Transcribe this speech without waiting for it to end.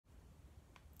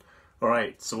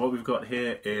Alright, so what we've got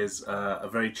here is a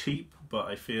very cheap, but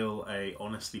I feel a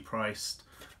honestly priced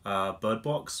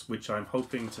BirdBox, which I'm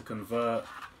hoping to convert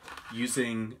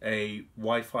using a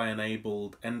Wi-Fi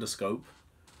enabled endoscope,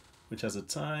 which has a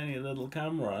tiny little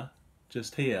camera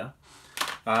just here.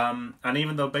 And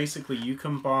even though basically you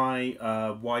can buy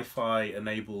Wi-Fi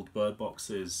enabled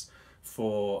BirdBoxes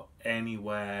for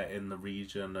anywhere in the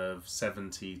region of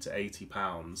 £70 to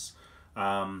 £80,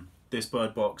 this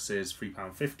BirdBox is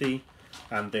 £3.50,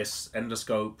 and this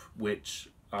endoscope, which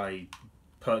I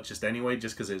purchased anyway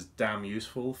just because it's damn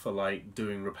useful for like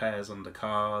doing repairs under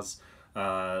cars,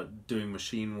 doing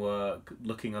machine work,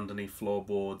 looking underneath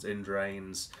floorboards, in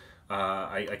drains.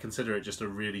 I consider it just a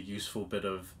really useful bit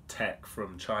of tech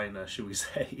from China, should we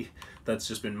say, that's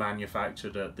just been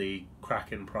manufactured at the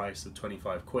cracking price of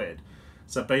 25 quid.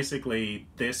 So basically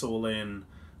this all in,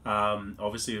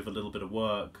 obviously with a little bit of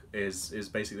work, is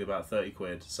basically about 30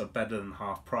 quid, so better than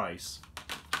half price.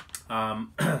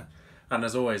 And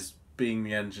as always, being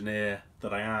the engineer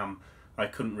that I am, I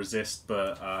couldn't resist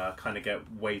but kind of get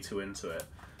way too into it.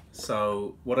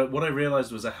 So what I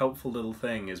realized was a helpful little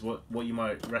thing is what you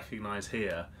might recognize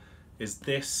here is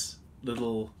this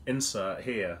little insert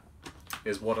here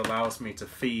is what allows me to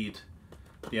feed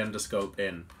the endoscope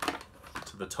in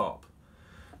to the top.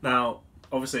 Now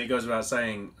obviously it goes without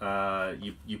saying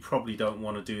you probably don't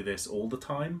want to do this all the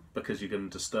time because you're going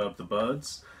to disturb the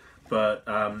birds, but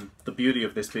the beauty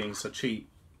of this being so cheap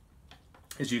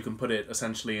is you can put it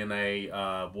essentially in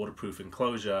a waterproof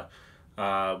enclosure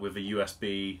with a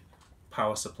USB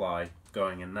power supply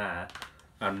going in there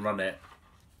and run it.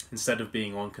 Instead of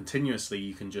being on continuously,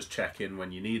 you can just check in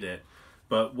when you need it.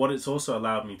 But what it's also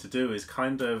allowed me to do is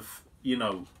kind of, you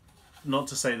know, not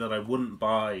to say that I wouldn't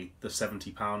buy the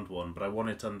 £70 one, but I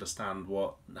wanted to understand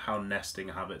how nesting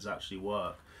habits actually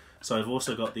work. So I've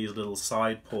also got these little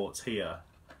side ports here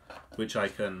which I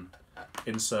can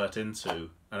insert into,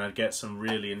 and I get some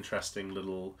really interesting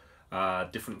little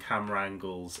different camera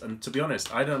angles. And to be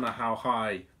honest, I don't know how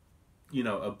high, you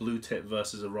know, a blue tit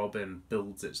versus a robin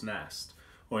builds its nest,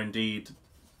 or indeed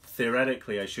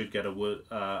theoretically I should get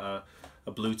a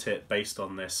blue tit based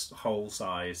on this hole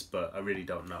size, but I really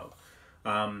don't know.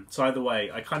 So either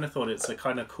way, I kind of thought it's a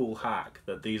kind of cool hack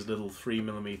that these little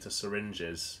 3mm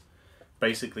syringes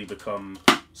basically become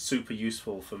super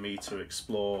useful for me to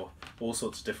explore all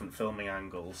sorts of different filming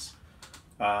angles.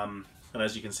 And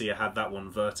as you can see, I had that one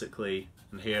vertically,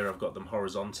 and here I've got them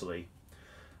horizontally.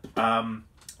 And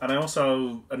I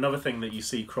also, another thing that you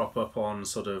see crop up on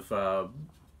sort of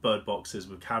bird boxes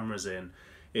with cameras in,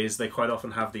 is they quite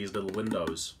often have these little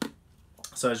windows.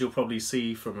 So as you'll probably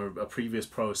see from a previous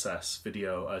process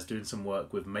video, I was doing some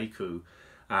work with Meiku,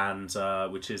 and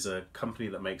which is a company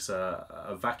that makes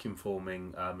a vacuum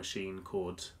forming machine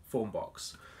called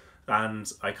Formbox.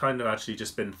 And I kind of actually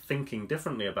just been thinking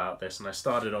differently about this, and I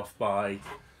started off by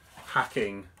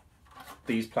hacking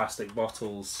these plastic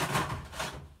bottles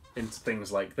into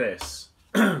things like this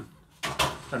and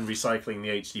recycling the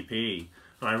HDPE.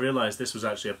 And I realized this was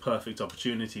actually a perfect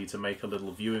opportunity to make a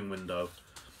little viewing window.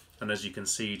 And as you can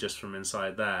see just from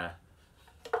inside there,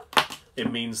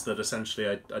 it means that essentially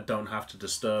I don't have to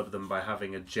disturb them by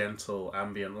having a gentle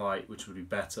ambient light, which would be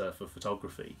better for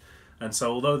photography. And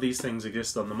so although these things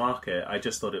exist on the market, I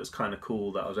just thought it was kind of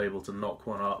cool that I was able to knock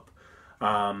one up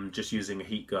just using a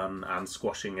heat gun and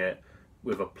squashing it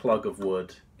with a plug of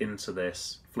wood into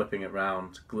this, flipping it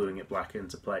round, gluing it back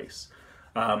into place.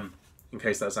 In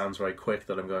case that sounds very quick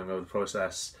that I'm going over the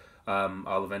process,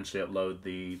 I'll eventually upload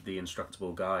the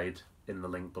instructable guide in the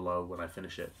link below when I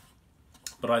finish it.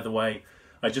 But either way,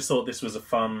 I just thought this was a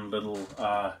fun little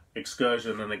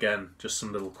excursion, and again, just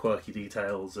some little quirky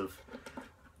details of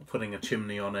putting a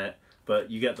chimney on it.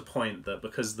 But you get the point that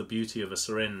because of the beauty of a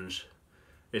syringe,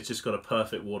 it's just got a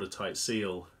perfect watertight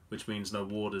seal, which means no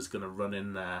water's going to run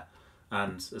in there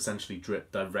and essentially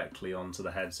drip directly onto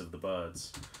the heads of the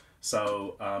birds.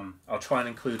 So I'll try and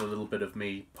include a little bit of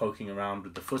me poking around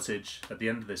with the footage at the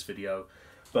end of this video,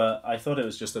 but I thought it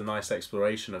was just a nice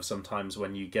exploration of sometimes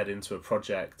when you get into a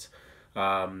project,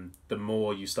 the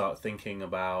more you start thinking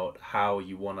about how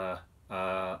you want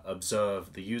to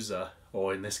observe the user,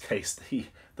 or in this case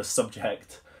the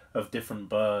subject of different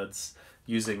birds,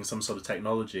 using some sort of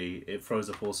technology, it throws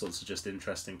up all sorts of just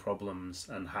interesting problems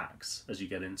and hacks as you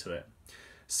get into it.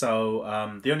 So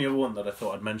the only other one that I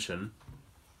thought I'd mention,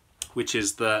 which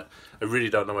is that I really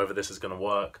don't know whether this is going to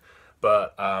work,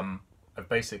 but I've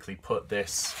basically put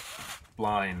this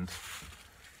blind,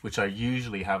 which I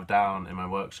usually have down in my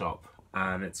workshop,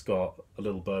 and it's got a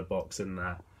little bird box in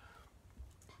there.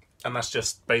 And that's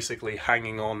just basically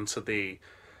hanging on to the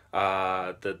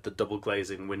the double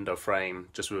glazing window frame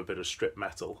just with a bit of strip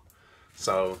metal.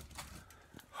 So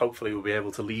hopefully we'll be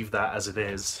able to leave that as it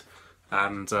is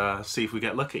and see if we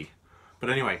get lucky. But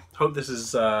anyway, hope this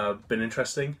has been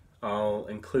interesting. I'll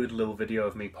include a little video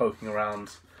of me poking around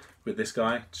with this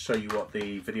guy to show you what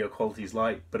the video quality is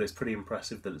like, but it's pretty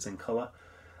impressive that it's in colour.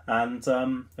 And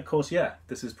of course, yeah,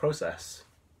 this is process.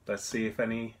 Let's see if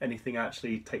anything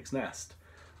actually takes nest.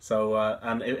 So,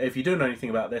 and if you do know anything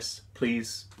about this,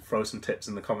 please throw some tips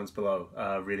in the comments below.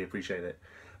 Really appreciate it.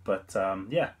 But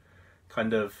yeah,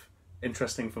 kind of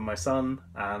interesting for my son,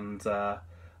 and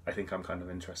I think I'm kind of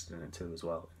interested in it too as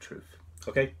well, in truth.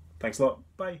 Okay, thanks a lot.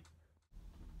 Bye.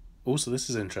 Also, this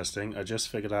is interesting. I just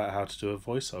figured out how to do a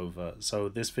voiceover. So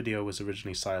this video was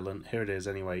originally silent. Here it is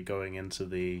anyway, going into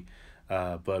the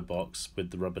bird box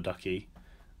with the rubber ducky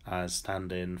as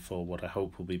stand-in for what I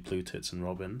hope will be blue tits and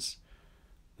robins.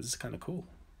 This is kind of cool.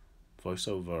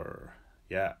 Voiceover.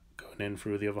 Yeah, going in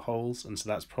through the other holes. And so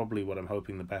that's probably what I'm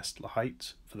hoping the best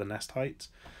height for the nest height.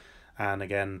 And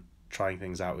again, trying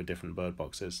things out with different bird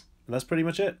boxes. And that's pretty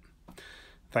much it.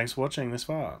 Thanks for watching this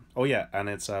far. Oh yeah, and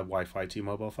it's a Wi-Fi 2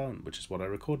 mobile phone, which is what I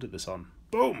recorded this on.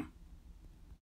 Boom!